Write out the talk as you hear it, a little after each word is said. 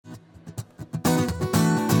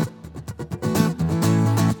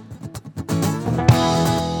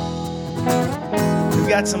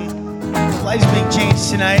got some lives being changed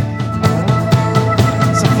tonight.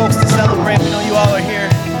 Some folks to celebrate. We know you all are here.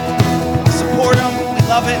 Support them. We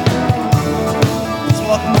love it. Let's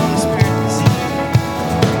welcome the Holy Spirit this evening.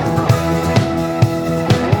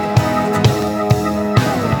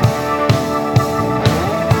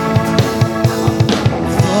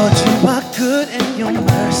 Lord, you are good and your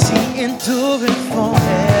mercy enduring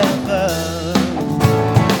forever.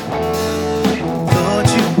 Lord,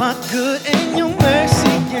 you are good and your mercy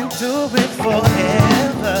enduring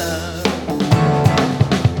forever.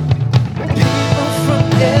 People from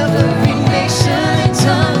every nation and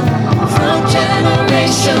tongue, from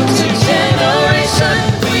generation to generation,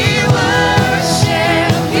 we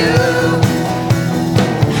worship you.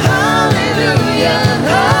 Hallelujah,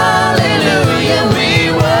 hallelujah, we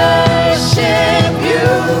worship you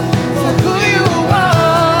for who you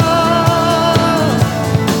are.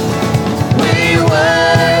 We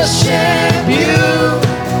worship you.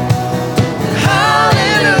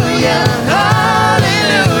 Hallelujah,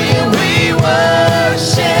 hallelujah, we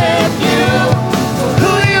worship you for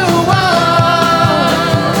who you are.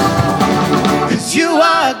 'Cause you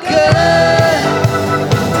are good.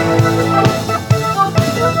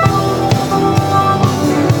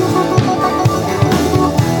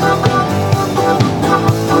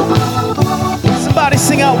 Somebody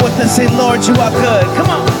sing out with us, say, Lord, you are good. Come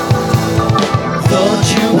on. Lord,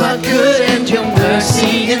 you are good and your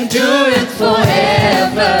mercy endureth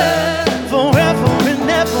forever. Forever and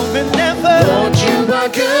ever and ever. Lord, you are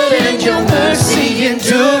good and your mercy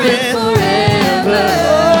endureth forever.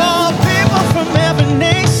 Oh, people from every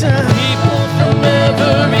nation. People from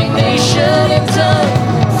every nation and tongue.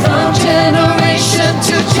 From generation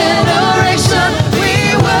to generation, we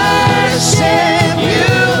worship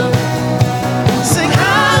you. Sing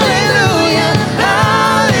hallelujah,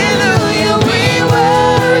 hallelujah, we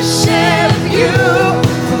worship you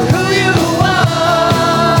for who you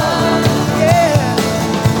are. Yeah,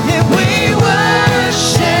 yeah, we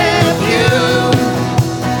worship you.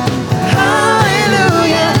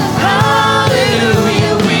 Hallelujah,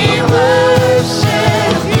 hallelujah, we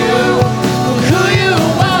worship you for who you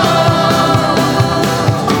are.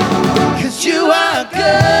 'Cause you are good.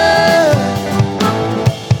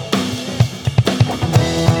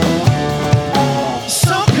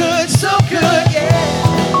 So good, yeah.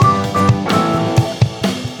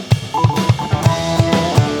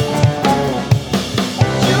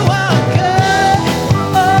 You are good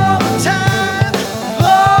all the time,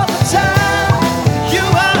 all the time. You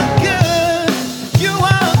are good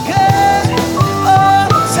all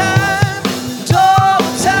the time, all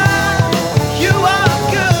the time. You are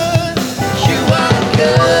good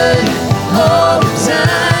all the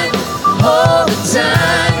time, all the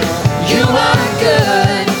time. You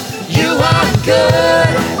are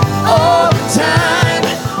good all the time,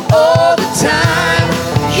 all the time.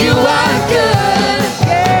 You are good,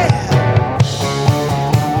 yeah.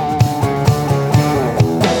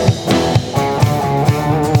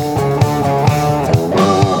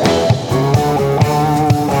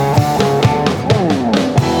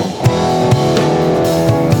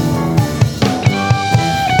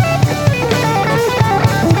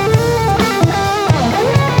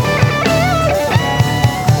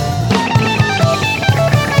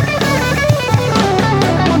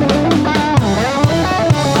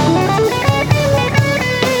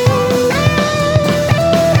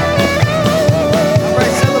 All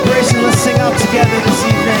right, celebration. Let's sing out together this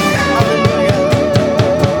evening. Hallelujah.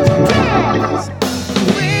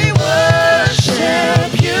 We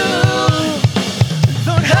worship you,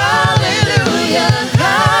 Lord. Hallelujah,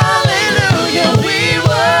 hallelujah. We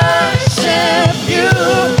worship you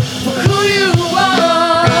for who you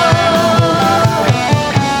are.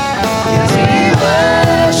 Yes, we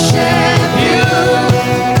worship you.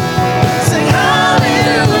 Sing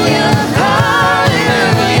hallelujah,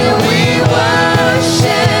 hallelujah. We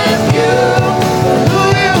worship you for who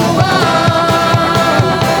you are.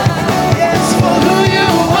 Yes, for who you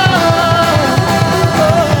are.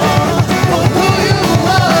 For who you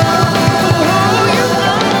are. For who you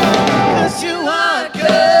are. 'Cause you are good.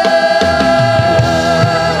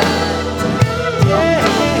 Yeah,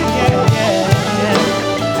 yeah, yeah.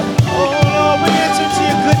 Oh, Lord, we enter into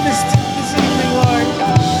your goodness this evening, Lord.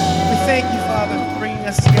 We thank you, Father, for bringing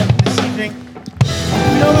us together this evening.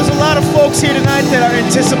 We know there's a lot of folks here tonight that are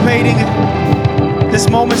anticipating this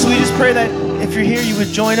moment, so we just pray that if you're here, you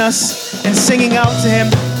would join us in singing out to him.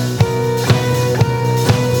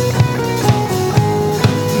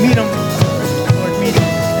 Meet him, Lord, meet him.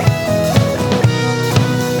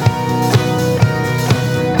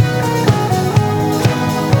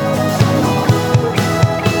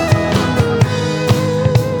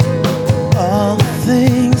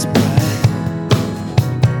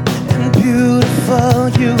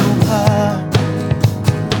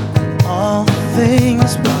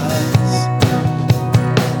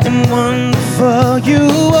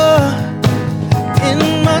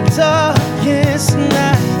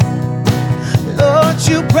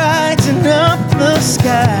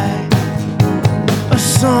 sky, a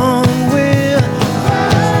song will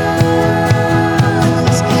rise,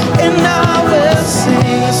 and I will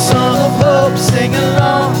sing a song of hope, sing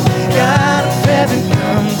along. God of heaven,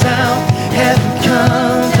 come down,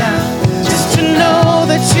 just to know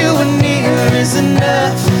that you are near is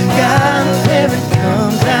enough. God of heaven,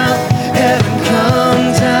 come down,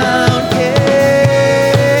 yeah.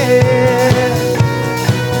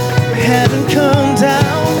 Heaven, come down.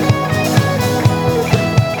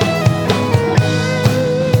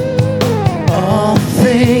 All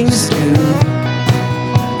things new,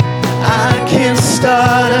 I can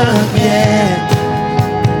start again.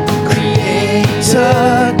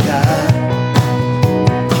 Creator God,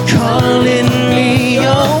 calling me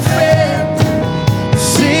your friend.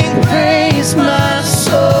 Sing praise, my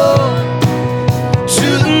soul,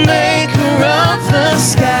 to the maker of the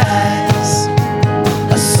skies.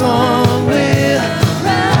 A song will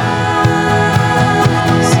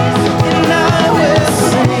rise, and I will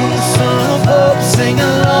sing a song of hope, sing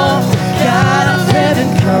along. God of heaven,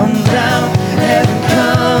 come down,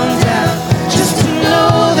 just to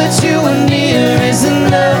know that you are near is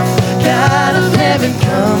enough. God of heaven,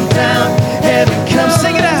 come down,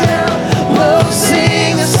 sing it out. Oh,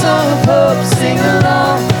 sing a song of hope, sing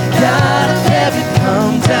along. God of heaven,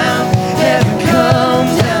 come down,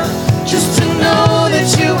 just to know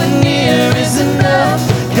that you are near is enough.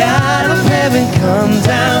 God of heaven, come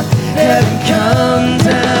down, come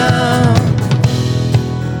down.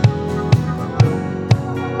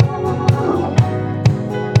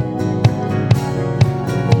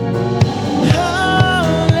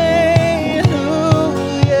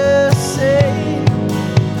 Hallelujah, say.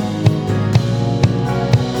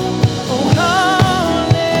 Oh,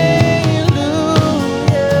 hallelujah,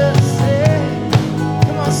 say.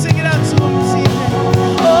 Come on, sing it out to him this evening.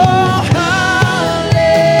 Oh,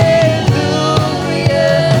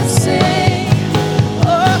 hallelujah, sing.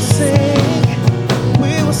 Oh, sing.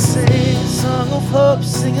 We will sing a song of hope,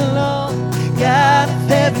 sing along. God of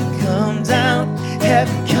heaven, come down,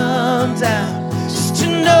 just to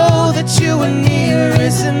know that you are near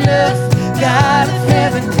is enough. God of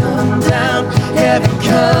heaven, come down,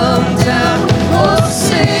 oh,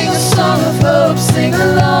 sing a song of hope, sing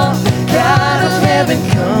along. God of heaven,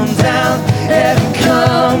 come down,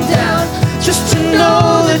 just to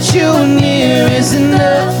know that you are near is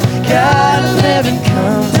enough. God of heaven,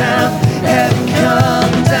 come down,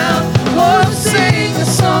 oh, sing a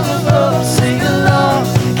song of hope, sing along.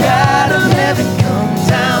 God of heaven, come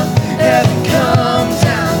down,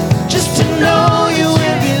 just to know you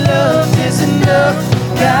will be loved is enough.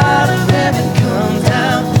 God of heaven, come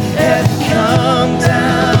down, yeah.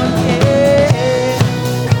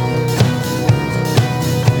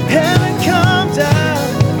 Heaven, come down.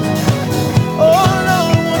 Oh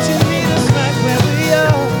Lord, won't you meet us right where we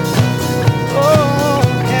are? Oh,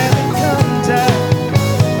 heaven, come down.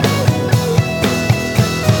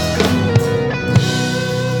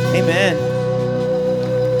 Amen.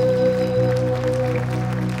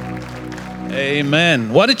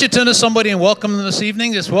 Amen. Why don't you turn to somebody and welcome them this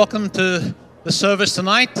evening? Just welcome to the service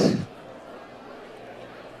tonight.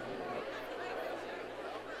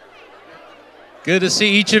 Good to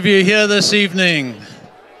see each of you here this evening.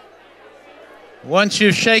 Once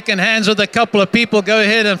you've shaken hands with a couple of people, go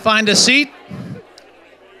ahead and find a seat.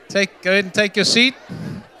 Go ahead and take your seat.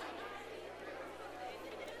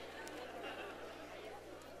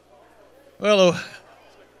 Well,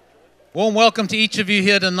 warm welcome to each of you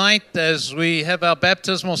here tonight as we have our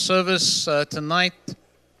baptismal service tonight,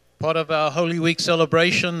 part of our Holy Week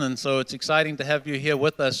celebration. And so it's exciting to have you here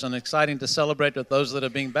with us and exciting to celebrate with those that are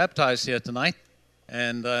being baptized here tonight.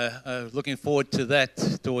 And looking forward to that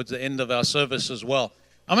towards the end of our service as well.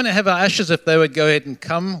 I'm going to have our ushers, if they would go ahead and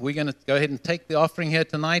come. We're going to go ahead and take the offering here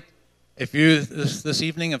tonight. If you this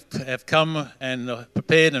evening have come and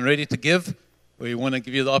prepared and ready to give, we want to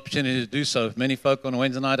give you the opportunity to do so. Many folk on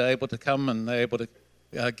Wednesday night are able to come and they're able to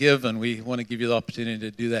give, and we want to give you the opportunity to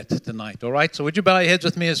do that tonight. All right, so would you bow your heads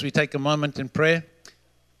with me as we take a moment in prayer?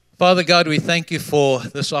 Father God, we thank you for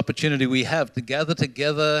this opportunity we have to gather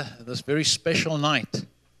together this very special night.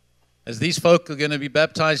 As these folk are going to be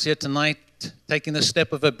baptized here tonight, taking the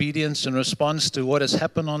step of obedience in response to what has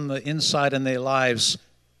happened on the inside in their lives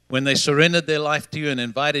when they surrendered their life to you and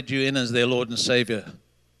invited you in as their Lord and Savior.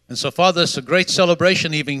 And so, Father, it's a great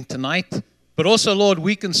celebration evening tonight, but also, Lord,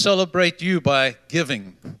 we can celebrate you by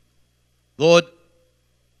giving. Lord,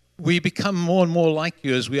 we become more and more like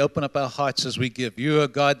you as we open up our hearts as we give. You are a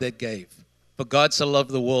God that gave. For God so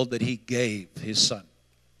loved the world that he gave his Son.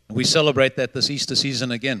 And we celebrate that this Easter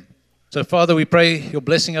season again. So, Father, we pray your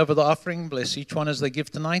blessing over the offering. Bless each one as they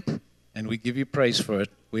give tonight. and we give you praise for it.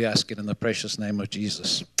 We ask it in the precious name of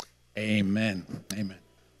Jesus. Amen. Amen.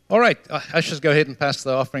 All right, ushers, go ahead and pass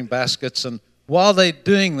the offering baskets. And while they're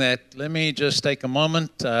doing that, let me just take a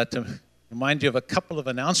moment to remind you of a couple of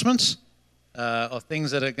announcements of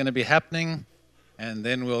things that are going to be happening. And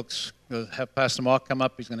then we'll have Pastor Mark come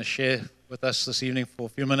up. He's going to share with us this evening for a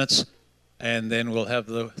few minutes. And then we'll have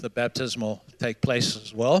the baptismal take place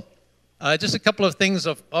as well. Just a couple of things.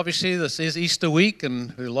 Obviously, this is Easter week,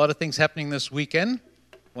 and a lot of things happening this weekend.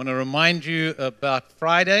 I want to remind you about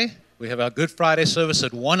Friday. We have our Good Friday service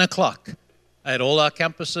at 1 o'clock at all our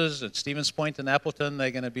campuses at Stevens Point and Appleton. They're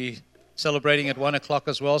going to be celebrating at 1 o'clock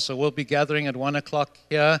as well. So we'll be gathering at 1 o'clock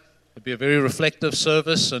here. It'll be a very reflective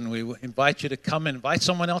service, and we invite you to come and invite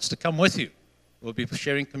someone else to come with you. We'll be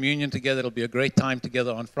sharing communion together. It'll be a great time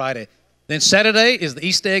together on Friday. Then Saturday is the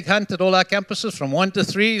Easter egg hunt at all our campuses from 1 to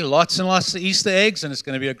 3. Lots and lots of Easter eggs, and it's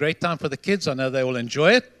going to be a great time for the kids. I know they will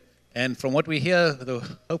enjoy it. And from what we hear,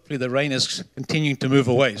 hopefully the rain is continuing to move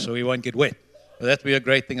away, so we won't get wet. But that'll be a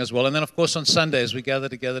great thing as well. And then, of course, on Sundays, we gather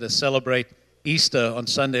together to celebrate Easter on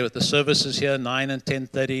Sunday with the services here, 9 and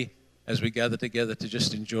 10:30, as we gather together to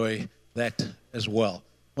just enjoy that as well.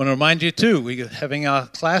 I want to remind you, too, we're having our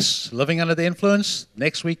class, Living Under the Influence,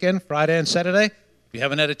 next weekend, Friday and Saturday. If you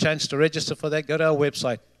haven't had a chance to register for that, go to our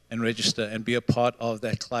website and register and be a part of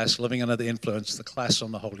that class, Living Under the Influence, the class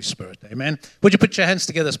on the Holy Spirit. Amen. Would you put your hands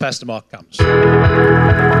together as Pastor Mark comes?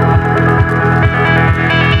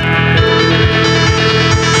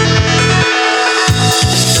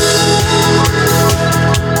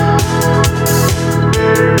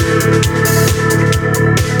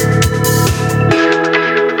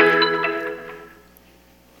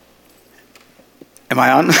 Am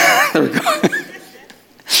I on? There we go.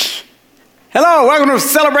 Hello, welcome to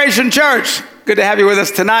Celebration Church. Good to have you with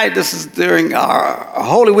us tonight. This is during our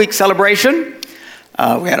Holy Week celebration.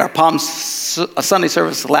 We had our Palm Sunday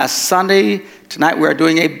service last Sunday. Tonight we are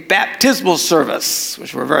doing a baptismal service,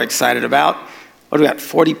 which we're very excited about. What do we got,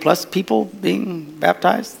 40 plus people being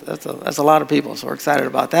baptized? That's a lot of people, so we're excited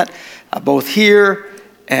about that. Both here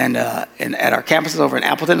and at our campuses over in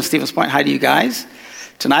Appleton and Stevens Point. Hi to you guys.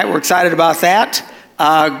 Tonight we're excited about that.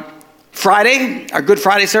 Friday, our Good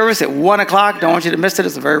Friday service at 1 o'clock. Don't want you to miss it.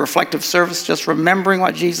 It's a very reflective service, just remembering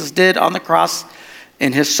what Jesus did on the cross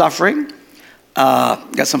in his suffering.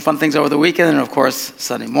 Got some fun things over the weekend. And, of course,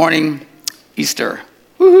 Sunday morning, Easter.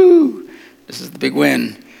 Woohoo! This is the big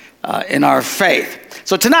win in our faith.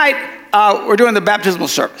 So tonight, we're doing the baptismal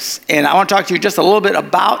service. And I want to talk to you just a little bit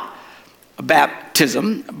about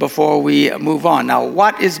baptism before we move on. Now,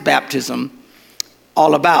 what is baptism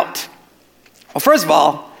all about? Well, first of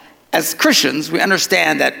all, as Christians, we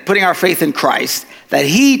understand that putting our faith in Christ, that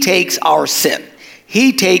he takes our sin.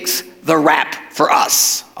 He takes the rap for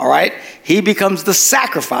us, all right? He becomes the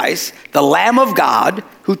sacrifice, the Lamb of God,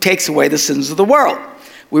 who takes away the sins of the world.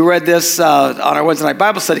 We read this on our Wednesday night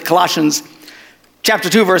Bible study, Colossians chapter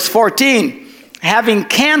 2, verse 14. Having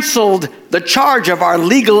canceled the charge of our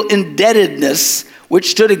legal indebtedness,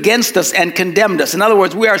 which stood against us and condemned us. In other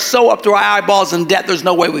words, we are so up to our eyeballs in debt, there's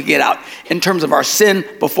no way we can get out in terms of our sin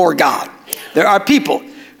before God. There are people,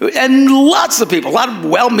 and lots of people, a lot of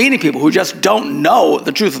well-meaning people who just don't know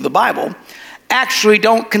the truth of the Bible, actually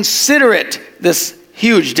don't consider it this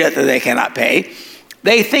huge debt that they cannot pay.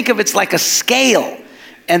 They think of it like a scale,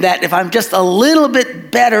 and that if I'm just a little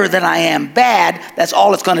bit better than I am bad, that's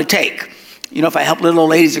all it's going to take. You know, if I help little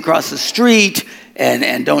old ladies across the street,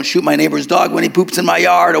 and don't shoot my neighbor's dog when he poops in my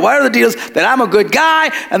yard, or whatever the deal is, that I'm a good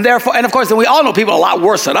guy, and therefore, and of course, then we all know people a lot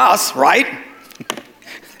worse than us, right?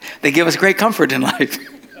 They give us great comfort in life.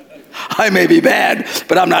 I may be bad,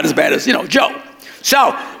 but I'm not as bad as, Joe.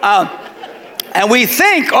 So, and we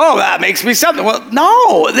think, oh, that makes me something. Well,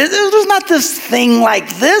 no, there's not this thing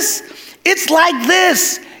like this. It's like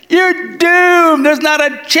this. You're doomed. There's not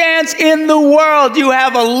a chance in the world. You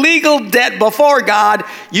have a legal debt before God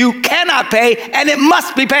you cannot pay, and it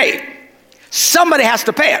must be paid. Somebody has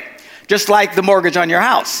to pay it, just like the mortgage on your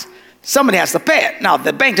house. Somebody has to pay it. Now,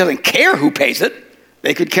 the bank doesn't care who pays it.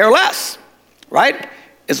 They could care less, right?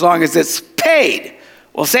 As long as it's paid.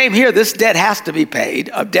 Well, same here. This debt has to be paid,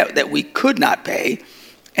 a debt that we could not pay,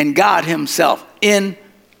 and God himself, in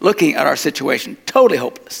looking at our situation, totally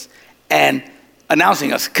hopeless, and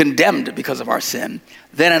announcing us condemned because of our sin,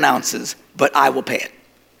 then announces, but I will pay it.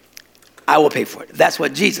 I will pay for it. That's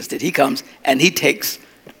what Jesus did. He comes and he picks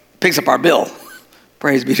up our bill.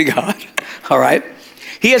 Praise be to God. All right.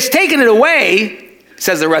 He has taken it away,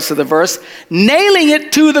 says the rest of the verse, nailing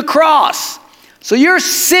it to the cross. So your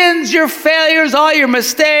sins, your failures, all your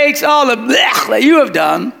mistakes, all the blech that you have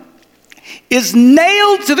done is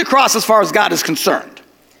nailed to the cross as far as God is concerned.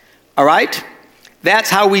 All right? That's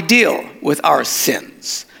how we deal with our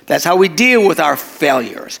sins. That's how we deal with our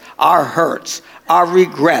failures, our hurts, our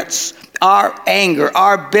regrets, our anger,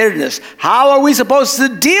 our bitterness. How are we supposed to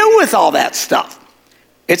deal with all that stuff?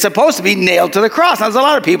 It's supposed to be nailed to the cross. Now, there's a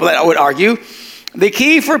lot of people that would argue the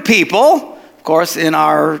key for people, of course, in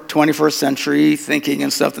our 21st century thinking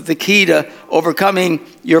and stuff, that the key to overcoming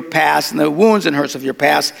your past and the wounds and hurts of your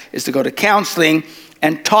past is to go to counseling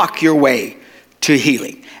and talk your way to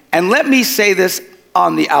healing. And let me say this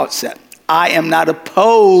on the outset. I am not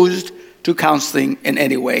opposed to counseling in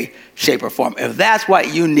any way, shape, or form. If that's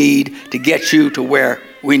what you need to get you to where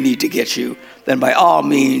we need to get you, then by all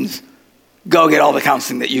means, go get all the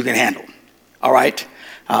counseling that you can handle. All right?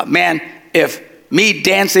 Man, if me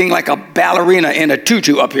dancing like a ballerina in a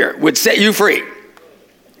tutu up here would set you free,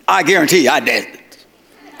 I guarantee you I'd dance.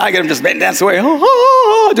 I get them just dance away,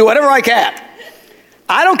 do whatever I can.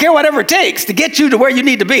 I don't care whatever it takes to get you to where you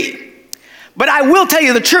need to be. But I will tell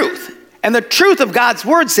you the truth. And the truth of God's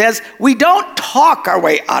word says we don't talk our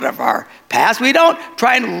way out of our past. We don't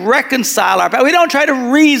try and reconcile our past. We don't try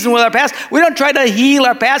to reason with our past. We don't try to heal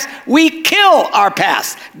our past. We kill our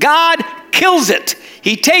past. God kills it.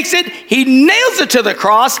 He takes it, he nails it to the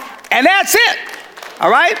cross, and that's it.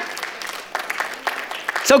 All right?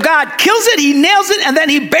 So God kills it, he nails it, and then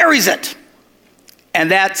he buries it.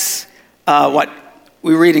 And that's what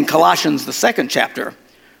we read in Colossians, the 2nd chapter,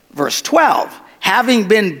 verse 12. Having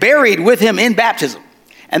been buried with him in baptism.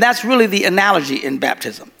 And that's really the analogy in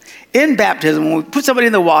baptism. In baptism, when we put somebody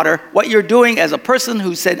in the water, what you're doing as a person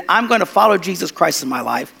who said, I'm going to follow Jesus Christ in my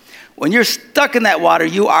life, when you're stuck in that water,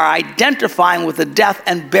 you are identifying with the death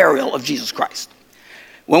and burial of Jesus Christ.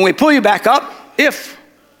 When we pull you back up, if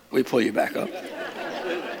we pull you back up,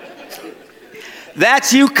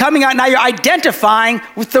 that's you coming out. Now you're identifying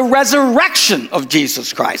with the resurrection of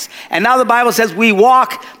Jesus Christ. And now the Bible says we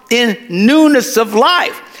walk in newness of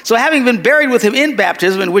life. So having been buried with him in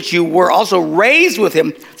baptism, in which you were also raised with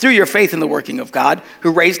him through your faith in the working of God,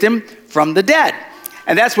 who raised him from the dead.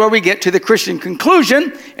 And that's where we get to the Christian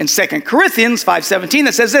conclusion in 2 Corinthians 5:17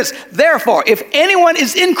 that says this: therefore, if anyone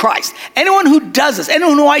is in Christ, anyone who does this,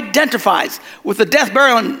 anyone who identifies with the death,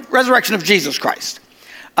 burial, and resurrection of Jesus Christ,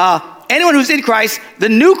 anyone who's in Christ, the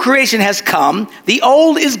new creation has come, the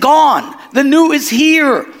old is gone, the new is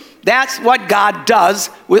here. That's what God does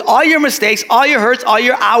with all your mistakes, all your hurts, all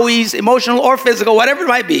your owies, emotional or physical, whatever it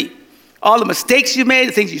might be. All the mistakes you made,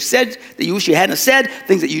 the things you said that you wish you hadn't said,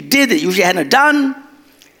 things that you did that you wish you hadn't done,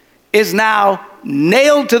 is now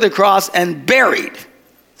nailed to the cross and buried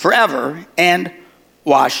forever and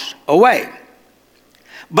washed away.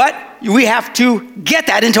 But we have to get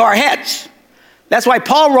that into our heads. That's why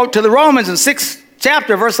Paul wrote to the Romans in 6th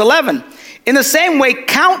chapter, verse 11, in the same way,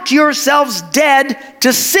 count yourselves dead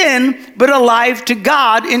to sin, but alive to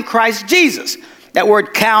God in Christ Jesus. That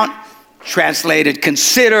word count, translated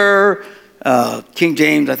consider, King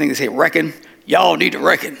James, I think they say reckon. Y'all need to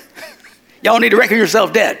reckon. Y'all need to reckon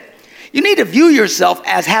yourself dead. You need to view yourself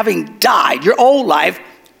as having died. Your old life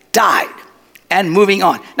died and moving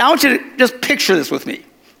on. Now I want you to just picture this with me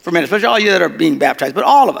for a minute, especially all you that are being baptized, but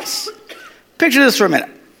all of us. Picture this for a minute.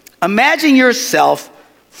 Imagine yourself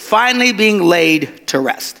finally being laid to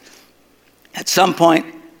rest. At some point,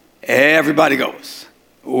 everybody goes.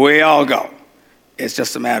 We all go. It's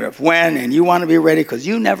just a matter of when, and you want to be ready because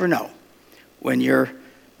you never know when your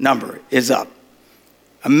number is up.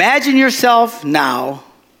 Imagine yourself now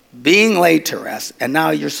being laid to rest, and now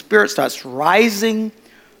your spirit starts rising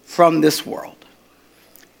from this world.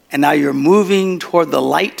 And now you're moving toward the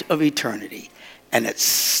light of eternity. And it's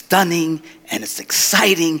stunning, and it's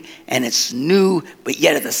exciting, and it's new, but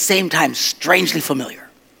yet at the same time strangely familiar.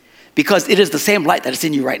 Because it is the same light that is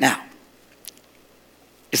in you right now.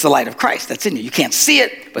 It's the light of Christ that's in you. You can't see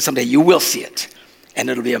it, but someday you will see it. And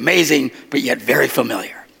it'll be amazing, but yet very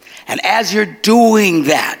familiar. And as you're doing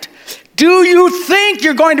that, do you think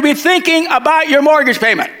you're going to be thinking about your mortgage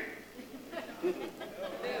payment?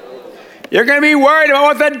 You're going to be worried about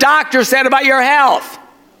what the doctor said about your health.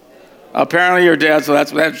 Apparently you're dead, so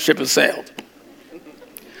that ship has sailed.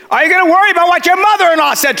 Are you going to worry about what your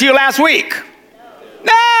mother-in-law said to you last week?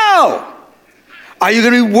 No. Are you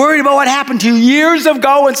going to be worried about what happened to you years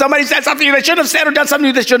ago when somebody said something they shouldn't have said or done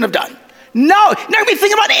something they shouldn't have done? No. You're not going to be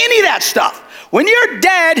thinking about any of that stuff. When you're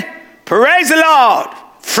dead, praise the Lord.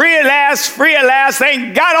 Free at last,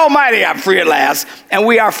 thank God Almighty I'm free at last. And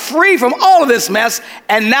we are free from all of this mess,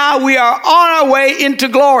 and now we are on our way into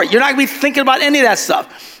glory. You're not going to be thinking about any of that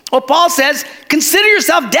stuff. Well, Paul says, consider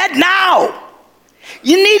yourself dead now.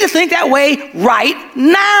 You need to think that way right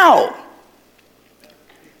now.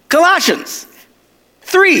 Colossians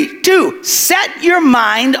 3, 2, set your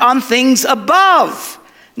mind on things above,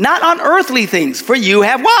 not on earthly things, for you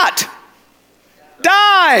have what?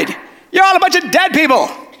 Died. You're all a bunch of dead people.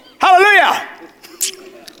 Hallelujah.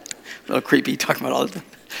 A little creepy talking about all this.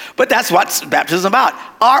 But that's what baptism is about.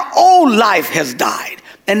 Our old life has died,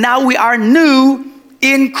 and now we are new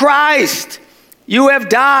in Christ. You have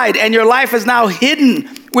died, and your life is now hidden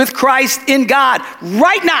with Christ in God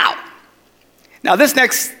right now. Now, this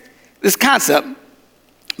concept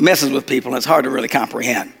messes with people, and it's hard to really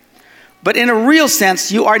comprehend. But in a real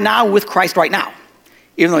sense, you are now with Christ right now,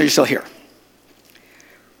 even though you're still here.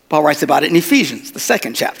 Paul writes about it in Ephesians, the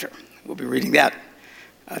 2nd chapter. We'll be reading that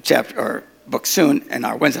chapter or book soon in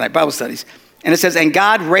our Wednesday night Bible studies. And it says, and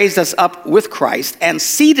God raised us up with Christ and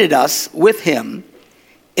seated us with him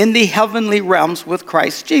in the heavenly realms with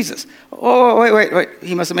Christ Jesus. Oh, wait.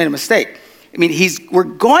 He must have made a mistake. I mean, we're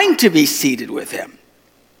going to be seated with him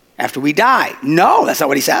after we die. No, that's not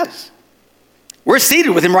what he says. We're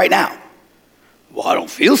seated with him right now. Well, I don't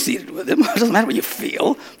feel seated with him. It doesn't matter what you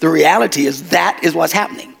feel. The reality is that is what's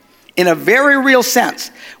happening. In a very real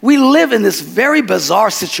sense, we live in this very bizarre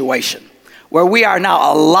situation where we are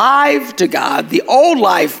now alive to God. The old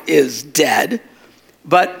life is dead,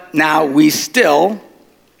 but now we still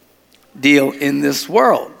deal in this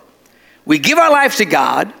world. We give our life to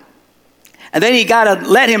God, and then you got to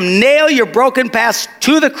let him nail your broken past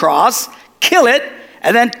to the cross, kill it,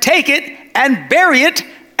 and then take it and bury it,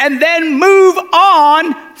 and then move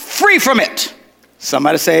on free from it.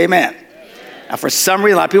 Somebody say amen. Now, for some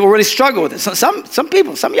reason, a lot of people really struggle with it. Some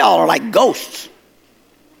of y'all are like ghosts.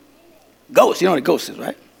 Ghosts, you know what a ghost is,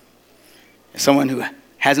 right? It's someone who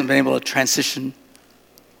hasn't been able to transition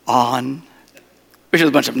on, which is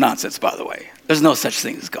a bunch of nonsense, by the way. There's no such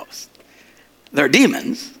thing as ghosts. They're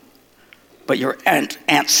demons, but your Aunt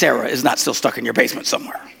Sarah is not still stuck in your basement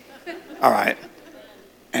somewhere. All right?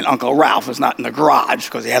 And Uncle Ralph is not in the garage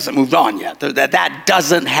because he hasn't moved on yet. That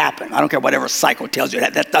doesn't happen. I don't care whatever psycho tells you,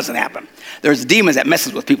 that doesn't happen. There's demons that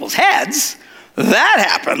messes with people's heads. That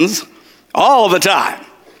happens all the time.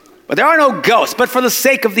 But there are no ghosts. But for the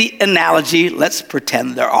sake of the analogy, let's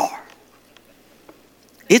pretend there are.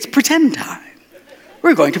 It's pretend time.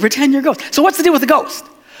 We're going to pretend you're a ghost. So what's the deal with a ghost?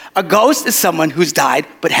 A ghost is someone who's died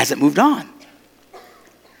but hasn't moved on.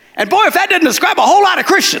 And boy, if that doesn't describe a whole lot of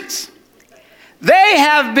Christians. They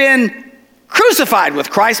have been crucified with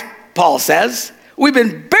Christ, Paul says. We've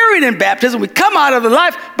been buried in baptism. We come out of the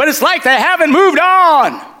life, but it's like they haven't moved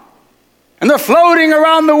on. And they're floating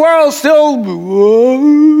around the world still.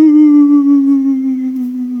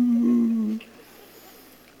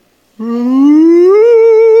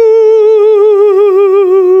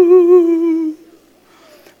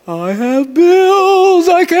 I have bills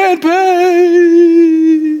I can't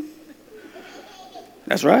pay.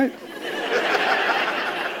 That's right.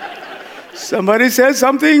 Somebody said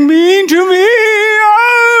something mean to me.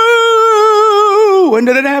 Oh, when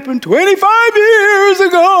did it happen? 25 years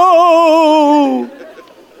ago.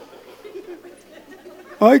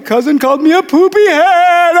 My cousin called me a poopy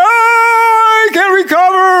head. Oh, I can't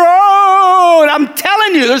recover. Oh, and I'm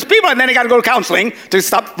telling you, there's people, and then they got to go to counseling to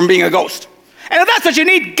stop from being a ghost. And if that's what you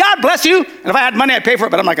need, God bless you. And if I had money, I'd pay for it,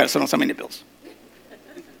 but I'm not going to send me bills.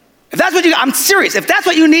 If that's what I'm serious. If that's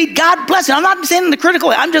what you need, God bless you. I'm not saying in the critical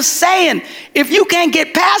way. I'm just saying, if you can't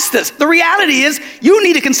get past this, the reality is you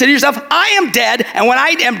need to consider yourself, I am dead, and when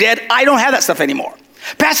I am dead, I don't have that stuff anymore.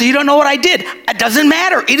 Pastor, you don't know what I did. It doesn't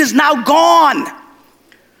matter. It is now gone.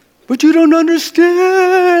 But you don't understand.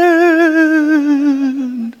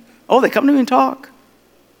 Oh, they come to me and talk.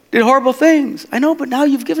 Did horrible things. I know, but now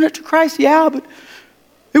you've given it to Christ. Yeah, but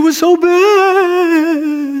it was so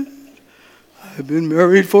bad. I've been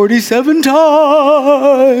married 47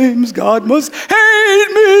 times. God must hate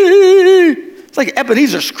me. It's like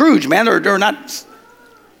Ebenezer Scrooge, man. They're not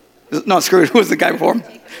Scrooge. Who was the guy before him?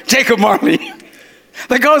 Jacob Marley.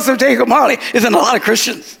 The ghost of Jacob Marley is in a lot of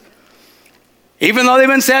Christians. Even though they've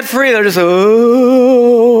been set free, they're just,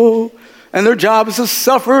 oh. And their job is to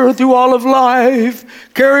suffer through all of life,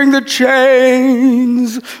 carrying the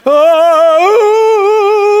chains. Oh.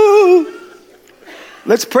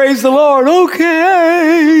 Let's praise the Lord. Okay.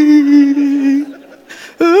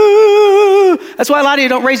 That's why a lot of you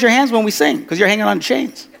don't raise your hands when we sing, because you're hanging on to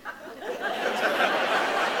chains.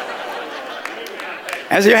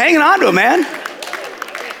 As you're hanging on to them, man.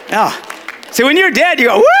 Yeah. See, when you're dead, you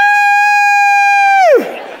go, woo!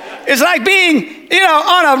 It's like being,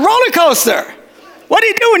 on a roller coaster. What do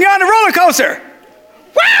you do when you're on a roller coaster?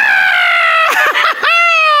 Woo!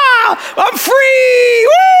 I'm free!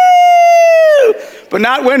 Woo! But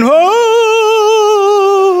not when,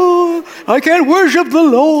 I can't worship the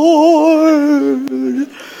Lord.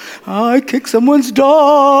 I kick someone's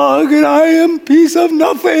dog and I am piece of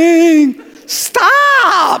nothing.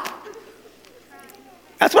 Stop.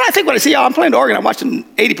 That's what I think when I see y'all. I'm playing the organ. I'm watching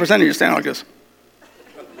 80% of you standing like this.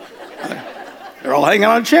 They're all hanging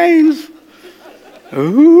on chains.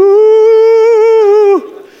 Ooh.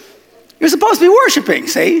 You're supposed to be worshiping,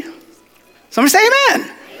 see? Somebody say amen.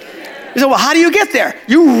 You say, well, how do you get there?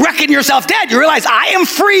 You reckon yourself dead. You realize I am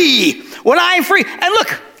free. When I am free. And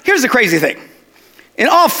look, here's the crazy thing. In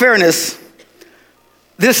all fairness,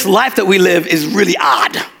 this life that we live is really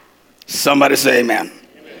odd. Somebody say amen.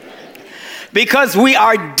 Because we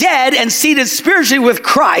are dead and seated spiritually with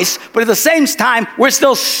Christ, but at the same time, we're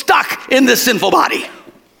still stuck in this sinful body.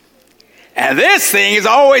 And this thing is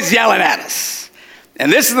always yelling at us.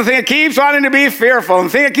 And this is the thing that keeps wanting to be fearful, and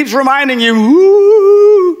the thing that keeps reminding you,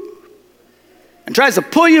 ooh, and tries to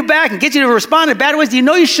pull you back and get you to respond in bad ways you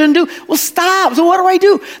know you shouldn't do. Well, stop. So what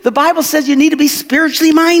do? The Bible says you need to be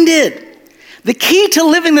spiritually minded. The key to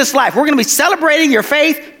living this life, we're going to be celebrating your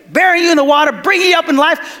faith, burying you in the water, bringing you up in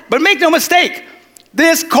life, but make no mistake,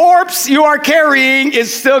 this corpse you are carrying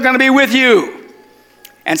is still going to be with you.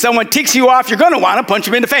 And someone ticks you off, you're going to want to punch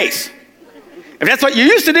them in the face. If that's what you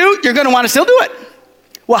used to do, you're going to want to still do it.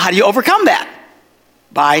 Well, how do you overcome that?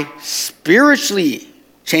 By spiritually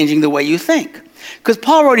changing the way you think. Because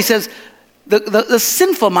Paul already says the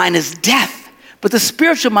sinful mind is death, but the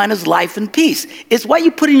spiritual mind is life and peace. It's what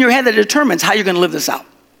you put in your head that determines how you're going to live this out.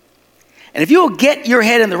 And if you will get your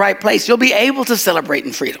head in the right place, you'll be able to celebrate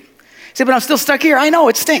in freedom. You say, but I'm still stuck here. I know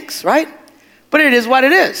it stinks, right? But it is what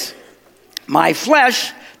it is. My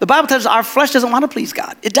flesh, the Bible tells us our flesh doesn't want to please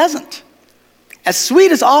God. It doesn't. As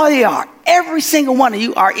sweet as all they are, every single one of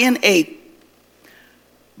you are in a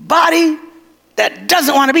body that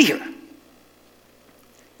doesn't want to be here.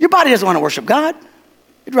 Your body doesn't want to worship God.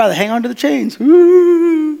 You'd rather hang on to the chains.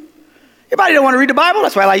 Ooh. Your body don't want to read the Bible.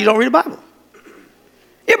 That's why a lot of you don't read the Bible.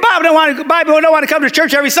 Your Bible don't want to come to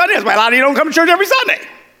church every Sunday. That's why a lot of you don't come to church every Sunday.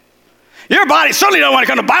 Your body certainly don't want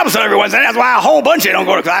to come to Bible study every Wednesday. That's why a whole bunch of you don't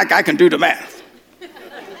go to class. I can do the math.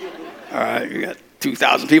 All right, you got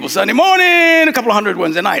 2,000 people Sunday morning, a couple of hundred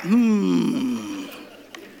Wednesday night.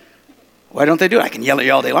 Why don't they do it? I can yell at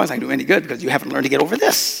you all day long. It's not going to do any good because you haven't learned to get over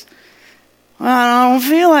this. I don't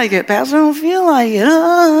feel like it, Pastor. I don't feel like it.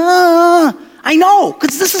 I know,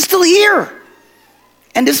 because this is still here.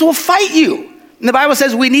 And this will fight you. And the Bible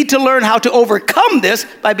says we need to learn how to overcome this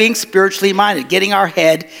by being spiritually minded, getting our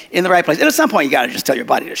head in the right place. And at some point, you got to just tell your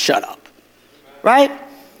body to shut up. Right?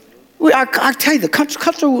 I tell you, the culture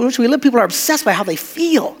in which we live, people are obsessed by how they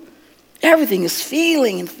feel. Everything is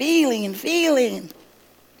feeling and feeling and feeling.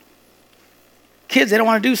 Kids, they don't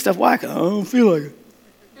want to do stuff. Why? I don't feel like it.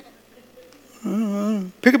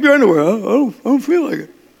 Pick up your underwear. I don't feel like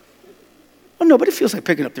it. Well, nobody feels like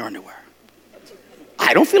picking up their underwear.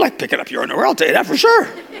 I don't feel like picking up your underwear, I'll tell you that for sure.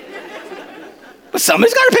 But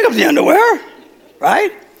somebody's got to pick up the underwear,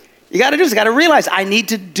 right? You got to realize I need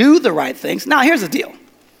to do the right things. Now, here's the deal.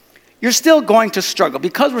 You're still going to struggle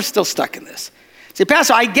because we're still stuck in this. See,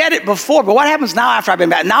 Pastor, I get it before, but what happens now after I've been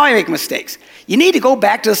back? Now I make mistakes. You need to go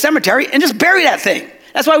back to the cemetery and just bury that thing.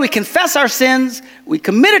 That's why we confess our sins, we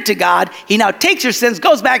commit it to God. He now takes your sins,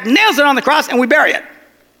 goes back, nails it on the cross, and we bury it.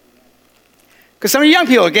 Because some of you young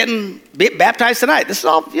people are getting baptized tonight. This is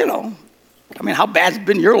all, how bad's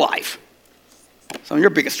been your life? Some of your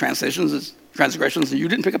biggest transgressions is you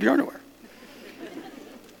didn't pick up your underwear.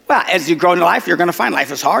 Well, as you grow in life, you're going to find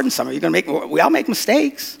life is hard, and some of you we all make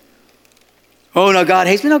mistakes. Oh, no, God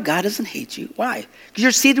hates me. No, God doesn't hate you. Why? Because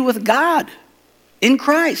you're seated with God in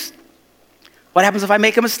Christ. What happens if I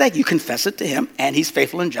make a mistake? You confess it to him, and he's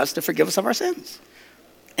faithful and just to forgive us of our sins.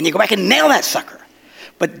 And you go back and nail that sucker.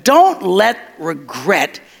 But don't let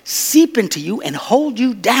regret seep into you and hold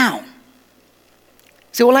you down.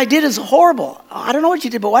 Say, well, I did is horrible. I don't know what you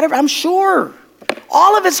did, but whatever, I'm sure.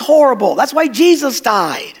 All of it's horrible. That's why Jesus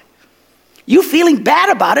died. You feeling bad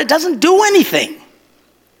about it doesn't do anything.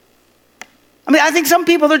 I think some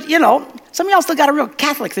people, some of y'all still got a real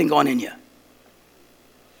Catholic thing going in you.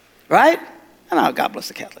 Right? I know, God bless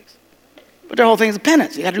the Catholics. But their whole thing is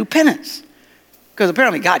penance. You got to do penance. Because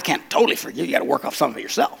apparently God can't totally forgive you. You got to work off some of it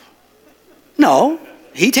yourself. No,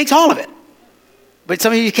 he takes all of it. But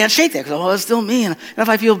some of you can't shake that because, it's still me. And if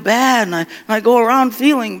I feel bad and I go around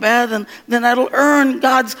feeling bad, then that'll earn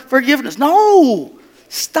God's forgiveness. No,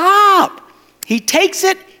 stop. He takes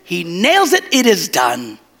it. He nails it. It is done.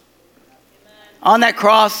 Amen. On that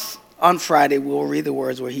cross on Friday, we'll read the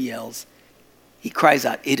words where he yells. He cries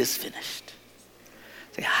out, it is finished.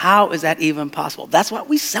 Say, how is that even possible? That's what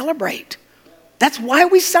we celebrate. That's why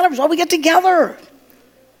we celebrate. That's why we get together.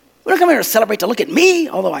 We don't come here to celebrate to look at me,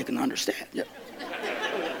 although I can understand. Yeah.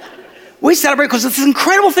 We celebrate because it's this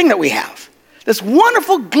incredible thing that we have. This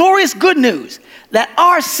wonderful, glorious good news that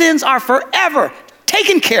our sins are forever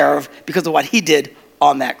taken care of because of what he did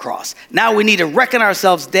on that cross. Now we need to reckon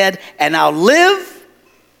ourselves dead and now live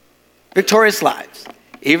victorious lives.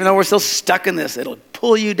 Even though we're still stuck in this, it'll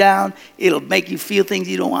pull you down. It'll make you feel things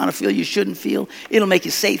you don't want to feel, you shouldn't feel. It'll make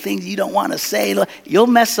you say things you don't want to say. You'll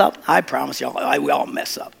mess up. I promise y'all, we all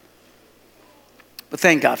mess up. But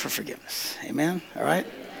thank God for forgiveness. Amen? All right?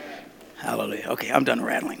 Hallelujah. Okay, I'm done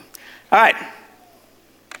rattling. All right.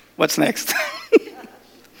 What's next?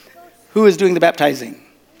 Who is doing the baptizing?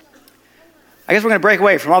 I guess we're going to break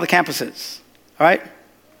away from all the campuses. All right?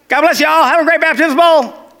 God bless you all. Have a great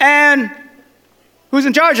baptismal. And who's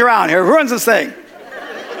in charge around here? Who runs this thing?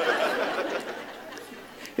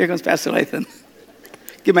 Here comes Pastor Lathan.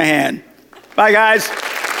 Give him a hand. Bye, guys.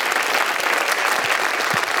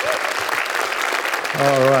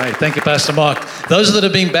 All right. Thank you, Pastor Mark. Those that are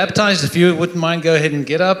being baptized, if you wouldn't mind, go ahead and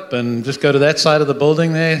get up and just go to that side of the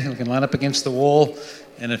building there. You can line up against the wall.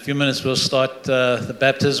 In a few minutes, we'll start the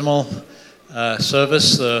baptismal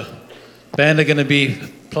service. The band are going to be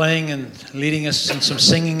playing and leading us in some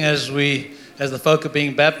singing as the folk are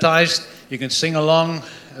being baptized. You can sing along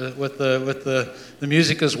with the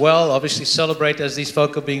music as well. Obviously, celebrate as these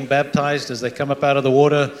folk are being baptized as they come up out of the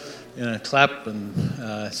water. Clap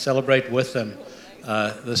and celebrate with them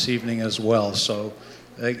this evening as well. So,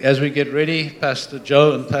 as we get ready, Pastor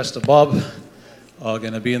Joe and Pastor Bob are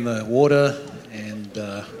going to be in the water, and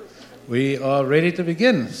we are ready to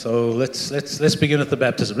begin. So let's begin with the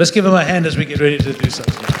baptism. Let's give them a hand as we get ready to do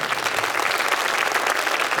something.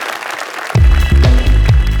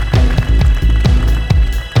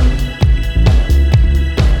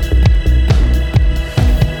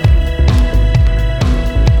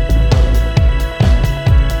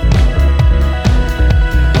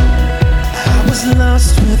 I was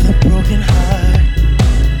lost with a broken heart.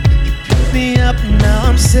 You picked me up, now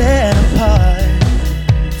I'm set apart.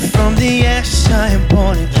 From the ash I am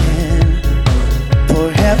born again,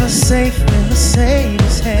 forever safe in the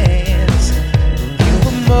Savior's hands. You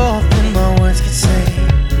were more than my words could say.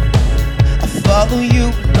 I follow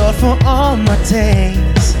you, Lord, for all my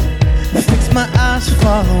days. Fix my eyes,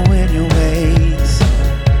 following your ways.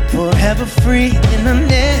 Forever free in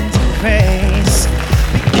unending grace.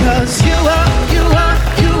 Because you are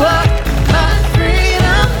my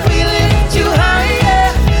freedom. We lift you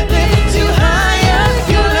higher, lift you higher.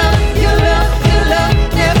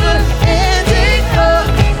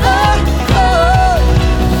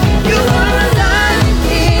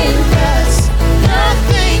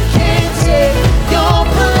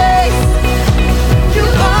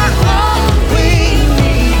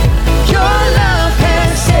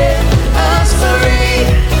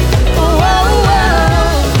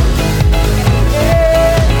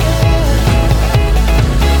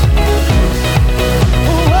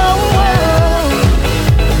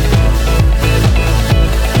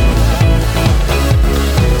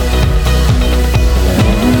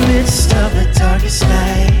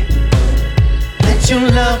 Your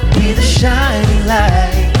love be the shining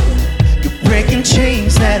light. You're breaking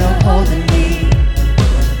chains that are holding me.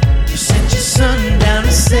 You sent your son down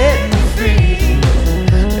to set me free.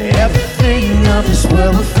 Everything of this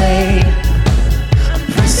world will fade. I'm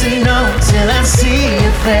pressing on till I see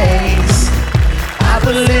your face. I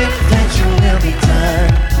believe that your will be done.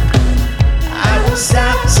 I won't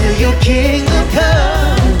stop till your kingdom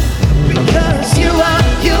come. Because you are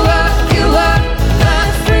my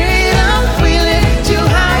freedom. We lift you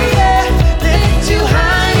higher, lift you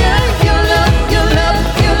higher. Your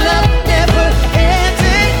love never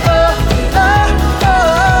ending. Oh, oh,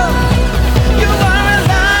 oh. You are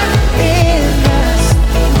alive in us.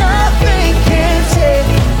 Nothing can take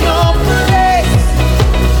your place.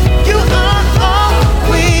 You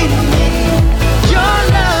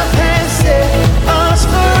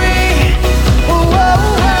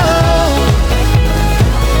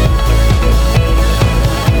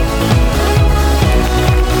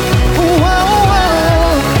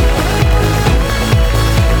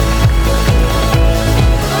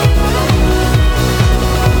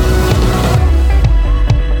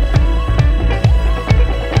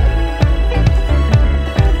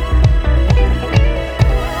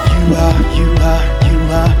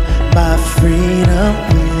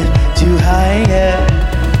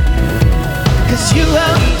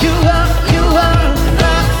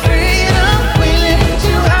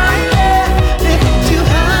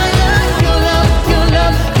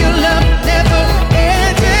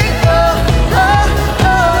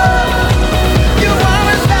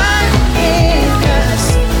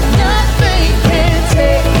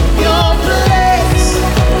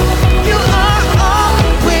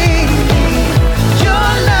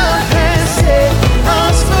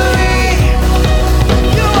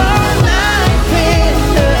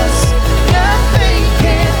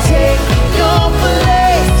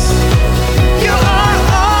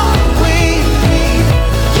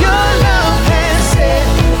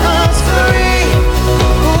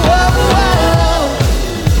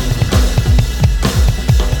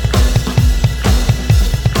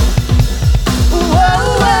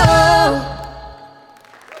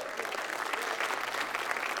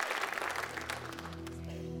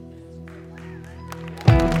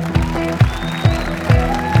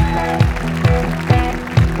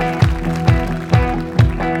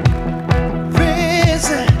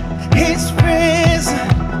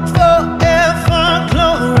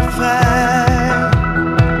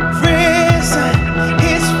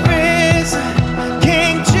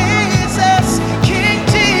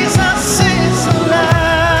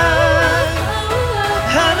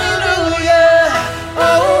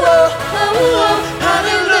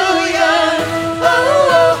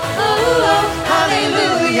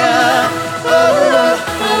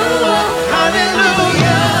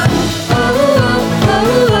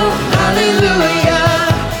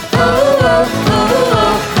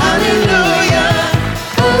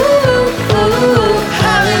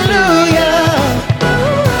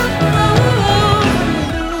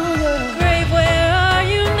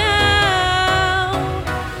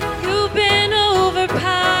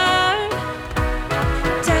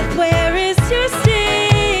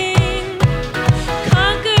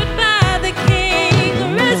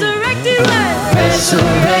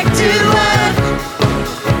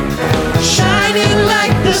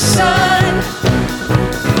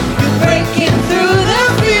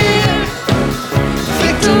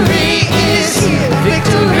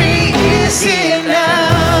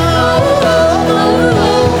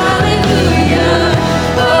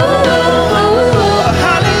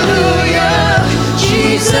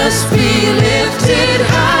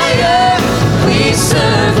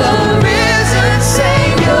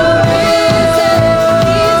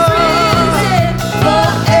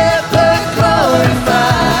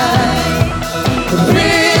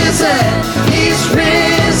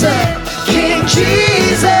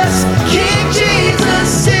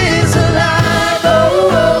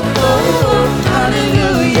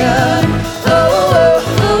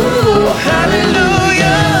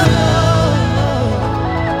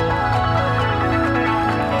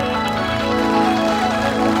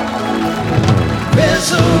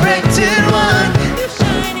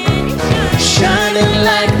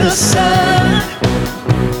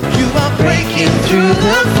through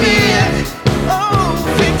the fear. Oh,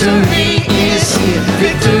 victory is here.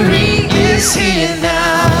 Victory is here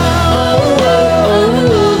now. Oh,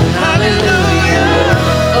 oh, oh, hallelujah.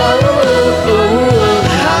 Oh, oh, oh,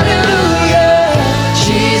 hallelujah.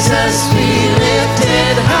 Jesus be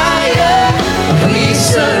lifted higher. We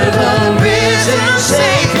serve a risen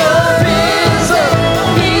Savior. Risen,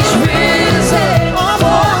 He's risen,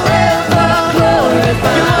 forever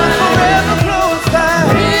glorified. Forever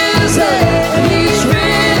glorified. Risen, He's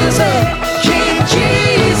risen. King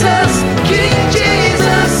Jesus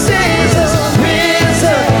is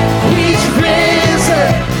risen. He's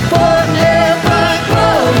risen, forever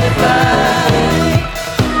glorified.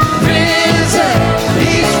 Risen,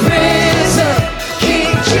 He's risen.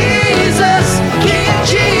 King Jesus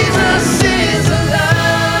is alive.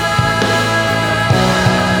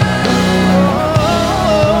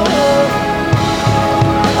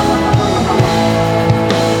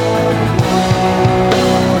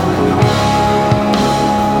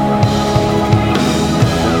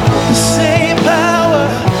 The same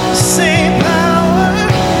power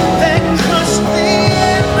that crushed the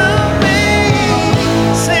enemy.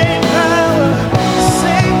 Same power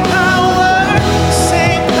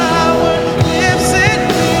lives in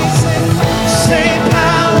me. Same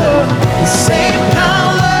power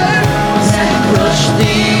that crushed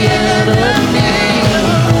the enemy.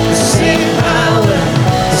 Same power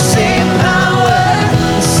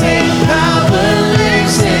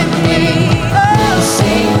lives in me.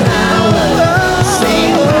 Same power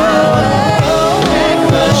that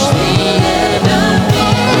crushed the enemy.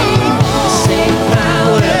 Same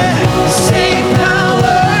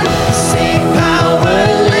power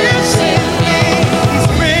lives in me.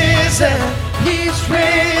 He's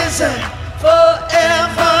risen,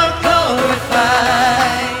 forever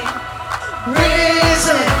glorified.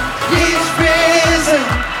 Risen, He's risen.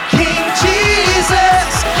 King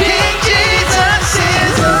Jesus is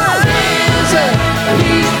risen.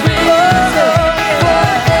 He's risen,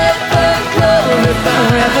 forever glorified.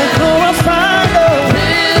 Forever glorified.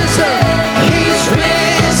 Risen, He's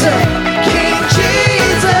risen.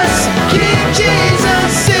 King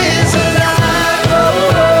Jesus is alive.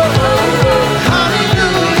 Oh, oh, oh,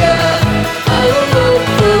 hallelujah. Oh,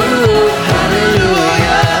 oh, oh,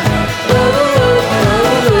 hallelujah. Oh, oh,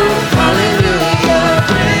 oh, hallelujah.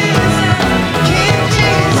 Risen, King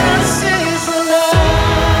Jesus is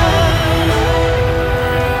alive.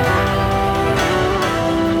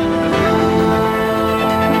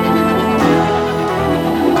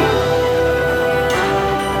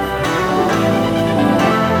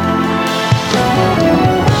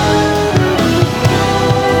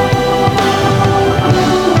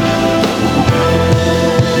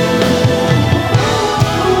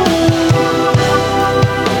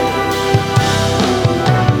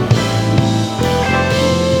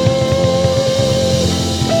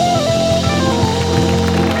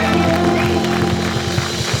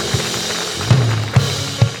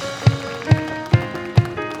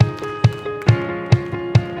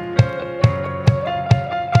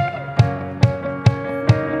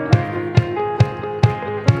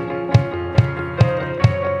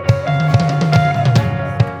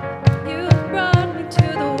 You brought me to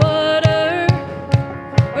the water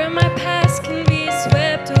where my past can be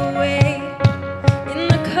swept away in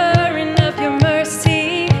the current of your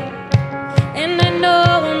mercy, and I know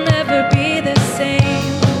I'll never be the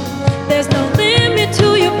same. There's no limit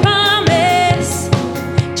to your promise.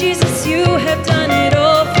 Jesus, you have done it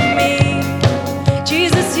all for me.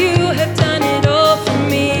 Jesus, you have done it all for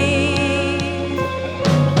me.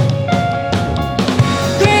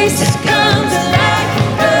 Grace comes like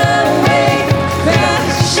a wave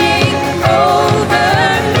crashing over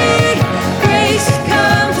me. Grace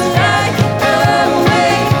comes like a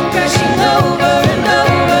wave crashing over and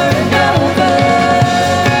over and over.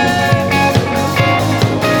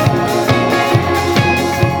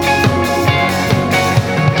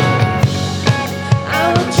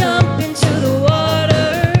 I will jump into the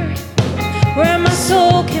water where my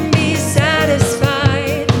soul can be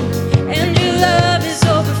satisfied, and your love is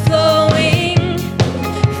overflowing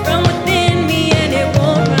from within me, and it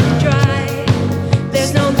won't run dry.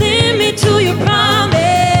 There's no limit to your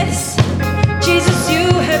promise. Jesus, you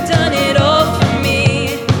have done it all for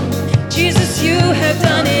me. Jesus, you have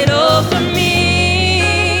done it all for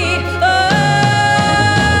me. Oh,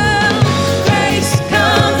 grace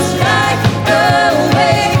comes like a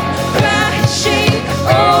wave crashing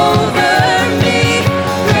over me.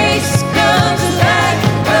 Grace comes like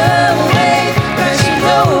a wave crashing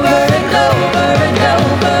over and over and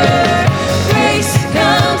over. Grace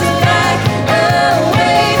comes like a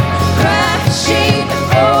wave crashing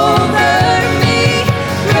over me.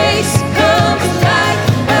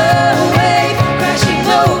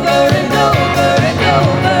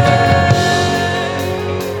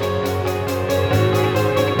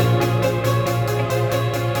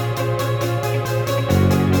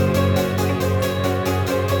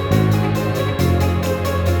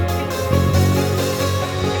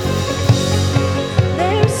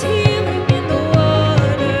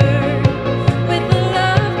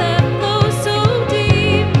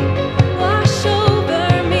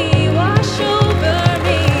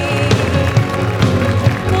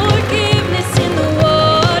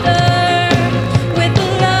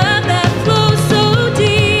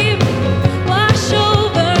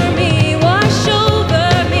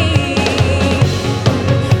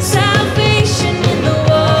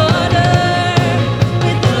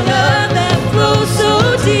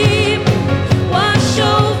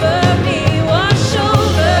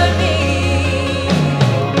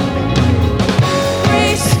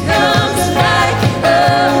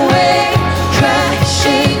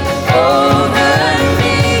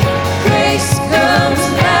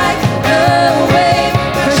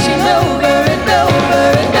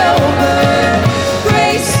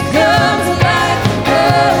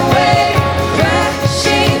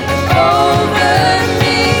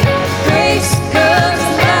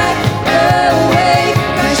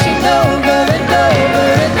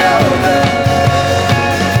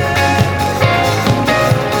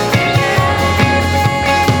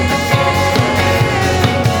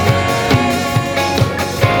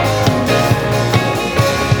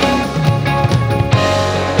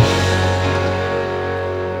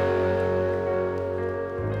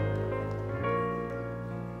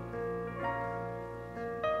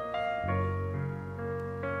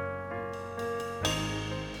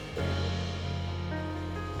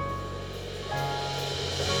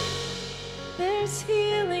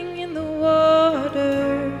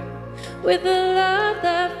 with a love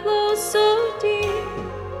that flows so deep.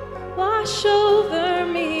 Wash over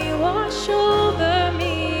me, wash over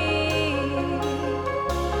me.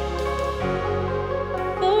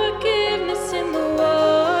 Forgiveness in the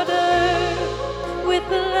water, with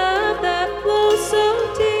a love that flows so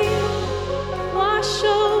deep. Wash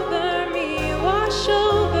over me, wash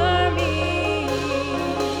over me.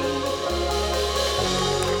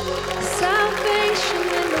 Salvation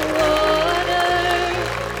in the water,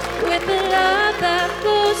 with a love that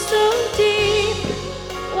flows so deep.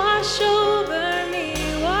 Wash over me,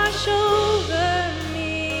 wash over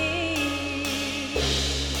me.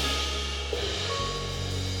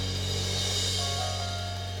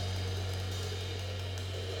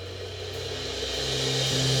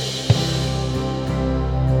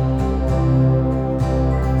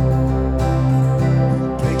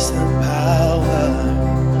 Breaks the power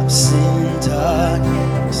of sin and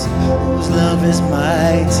darkness, whose love is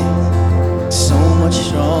mighty, so much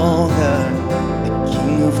stronger. The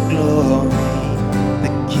King of glory,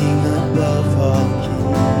 the King above all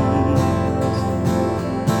kings,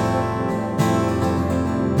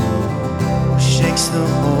 who shakes the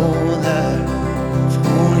whole earth with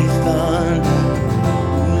holy thunder,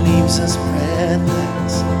 who leaves us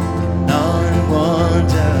breathless in awe and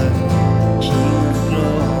wonder. King of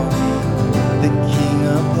glory, the King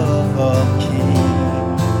above all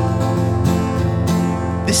kings.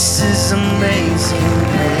 This is amazing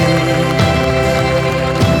grace.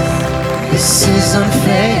 This is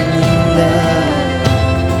unfailing love,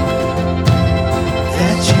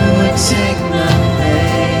 that you would take my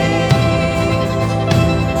place,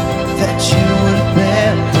 that you would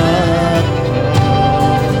bear my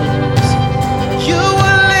cross. You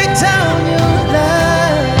would lay down your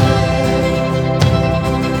life,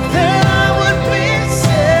 that I would be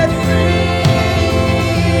set free.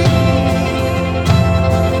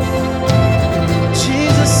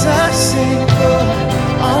 Jesus, I sing for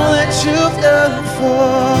all that you've done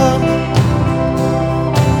for me.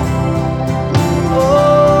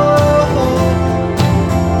 Oh,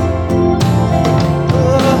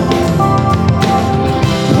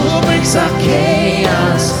 who brings our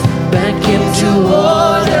chaos back into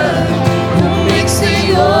order? Who makes the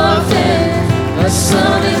orphan a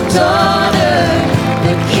son and daughter?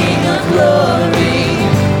 The King of glory,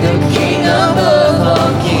 the King above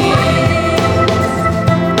all kings.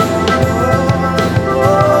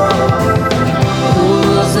 Who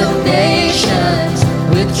rules the nations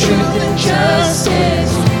with truth and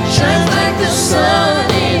justice, shines like the sun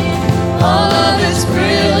in all of its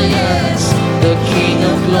brilliance. The King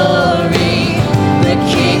of glory, the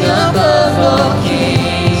King above all kings.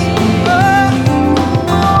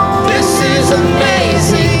 This is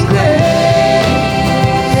amazing grace.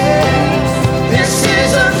 This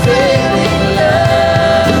is unfailing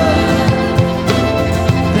love,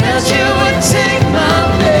 that you would take my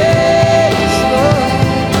place,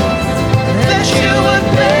 that you would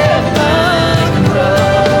bear my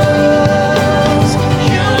cross.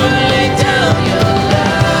 You would lay down your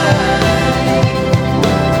life,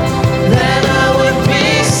 that I would be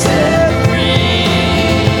set free.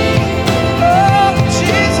 Oh,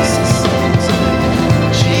 Jesus,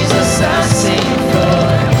 Jesus, I sing for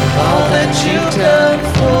all that you've done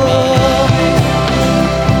for me.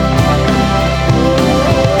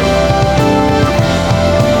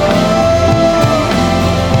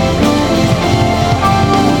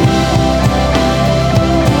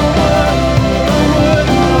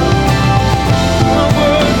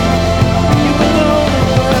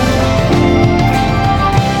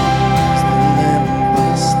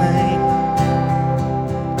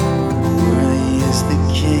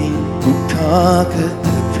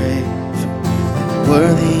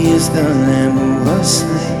 Worthy is the Lamb who was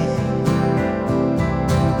slain.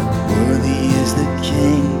 Worthy is the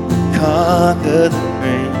King who conquered the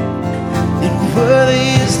grave. And worthy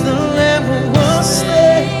is the Lamb who was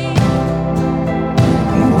slain.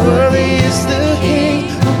 Worthy is the King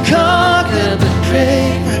who conquered the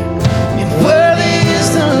grave. And worthy is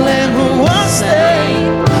the Lamb who was slain.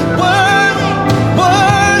 Worthy,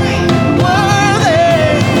 worthy, worthy.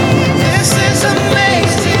 This is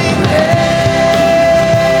amazing grace.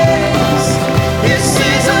 This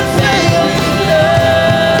is unfailing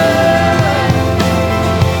love,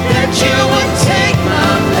 that you would take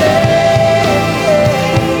my place,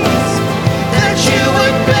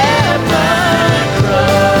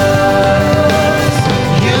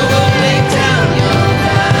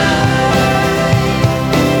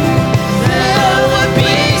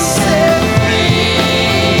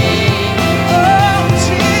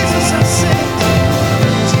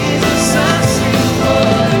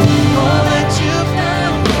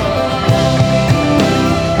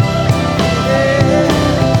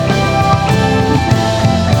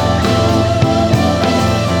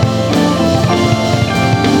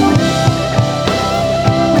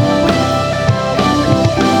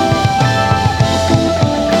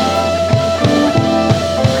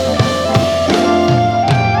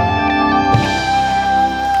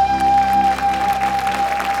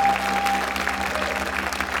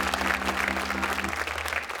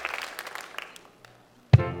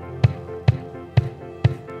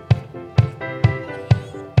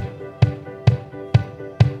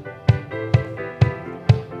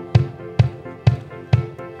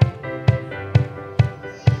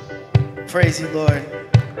 Praise you, Lord.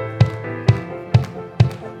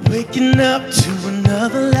 Waking up to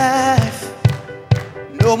another life.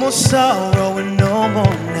 No more sorrow and no more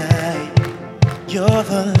night. You're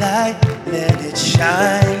the light, let it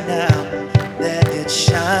shine now. Let it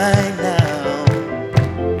shine now.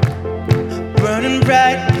 Burning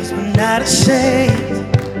bright cause we're not ashamed.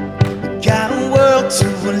 We got a world to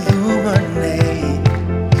illuminate.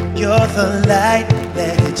 You're the light,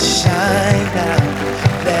 let it shine now.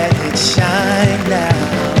 Let it shine now.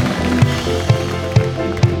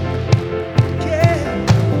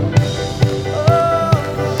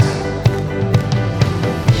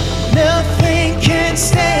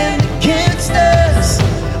 Stand against us.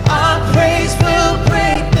 Our praise will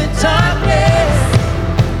break the darkness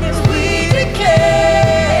as we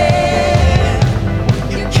declare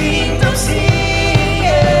your kingdom's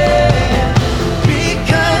here.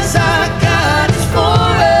 Because our God is for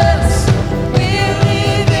us, we're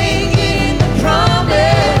living in the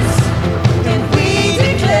promise, and we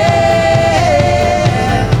declare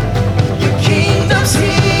your kingdom's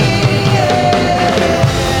here.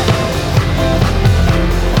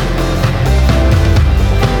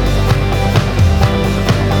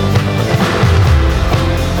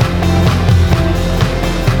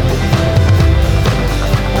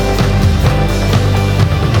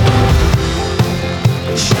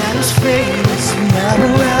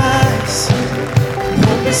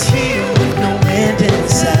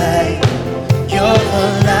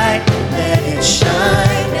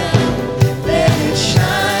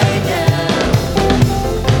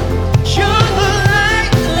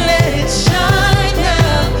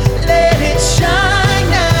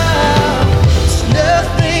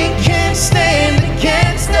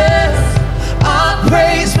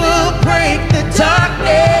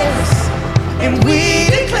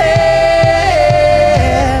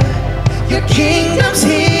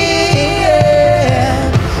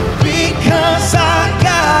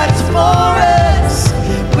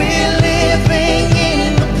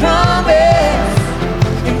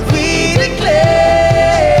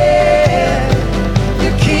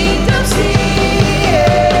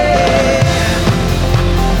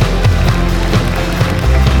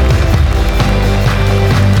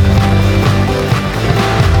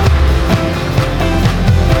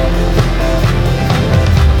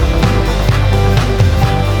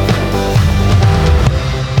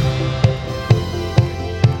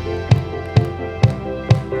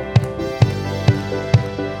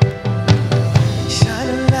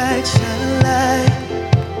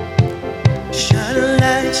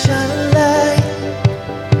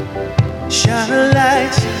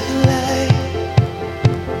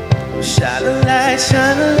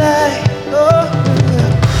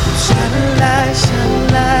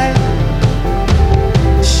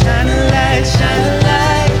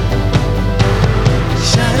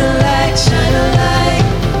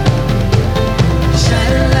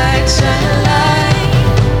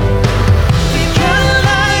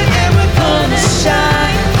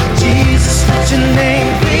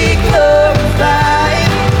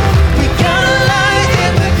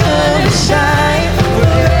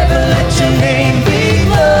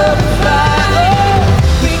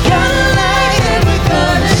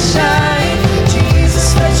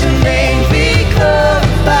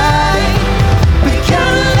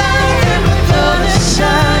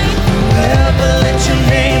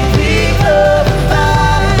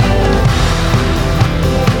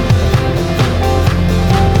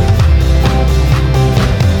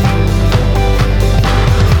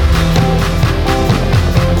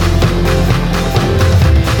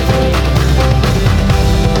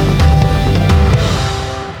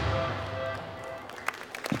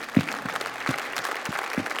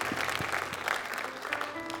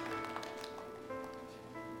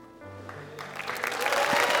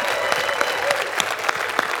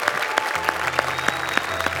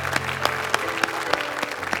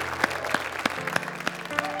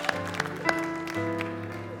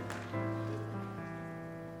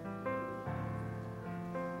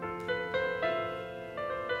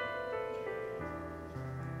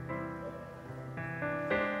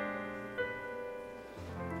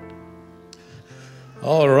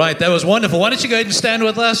 All right, that was wonderful. Why don't you go ahead and stand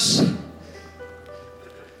with us?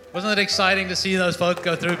 Wasn't it exciting to see those folks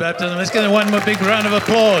go through baptism? Let's give them one more big round of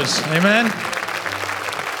applause. Amen.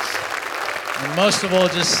 And most of all,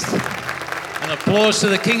 just an applause to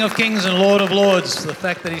the King of Kings and Lord of Lords, the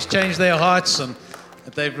fact that he's changed their hearts and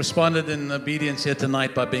that they've responded in obedience here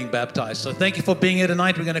tonight by being baptized. So thank you for being here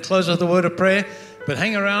tonight. We're going to close with a word of prayer, but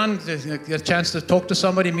hang around, get a chance to talk to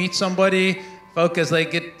somebody, meet somebody, folk, as they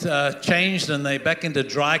get changed and they back into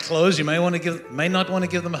dry clothes, you may not want to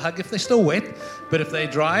give them a hug if they're still wet, but if they're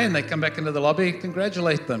dry and they come back into the lobby,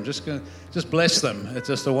 congratulate them. Just bless them. It's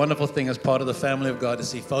just a wonderful thing as part of the family of God to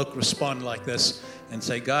see folk respond like this and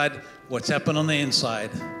say, God, what's happened on the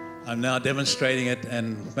inside, I'm now demonstrating it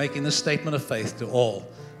and making this statement of faith to all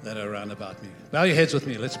that are around about me. Bow your heads with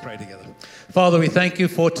me. Let's pray together. Father, we thank you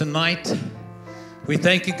for tonight. We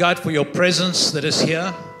thank you, God, for your presence that is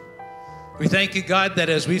here. We thank you, God, that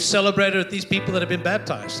as we've celebrated with these people that have been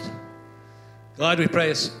baptized, God, we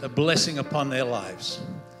pray a blessing upon their lives.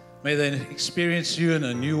 May they experience you in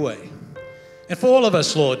a new way. And for all of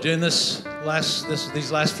us, Lord, during these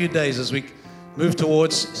last few days as we move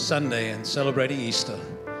towards Sunday and celebrating Easter,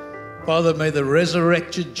 Father, may the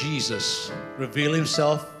resurrected Jesus reveal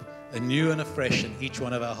himself anew and afresh in each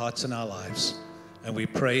one of our hearts and our lives. And we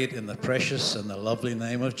pray it in the precious and the lovely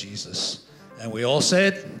name of Jesus. And we all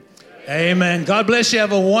said, Amen. God bless you.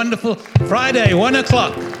 Have a wonderful Friday, 1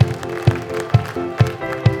 o'clock.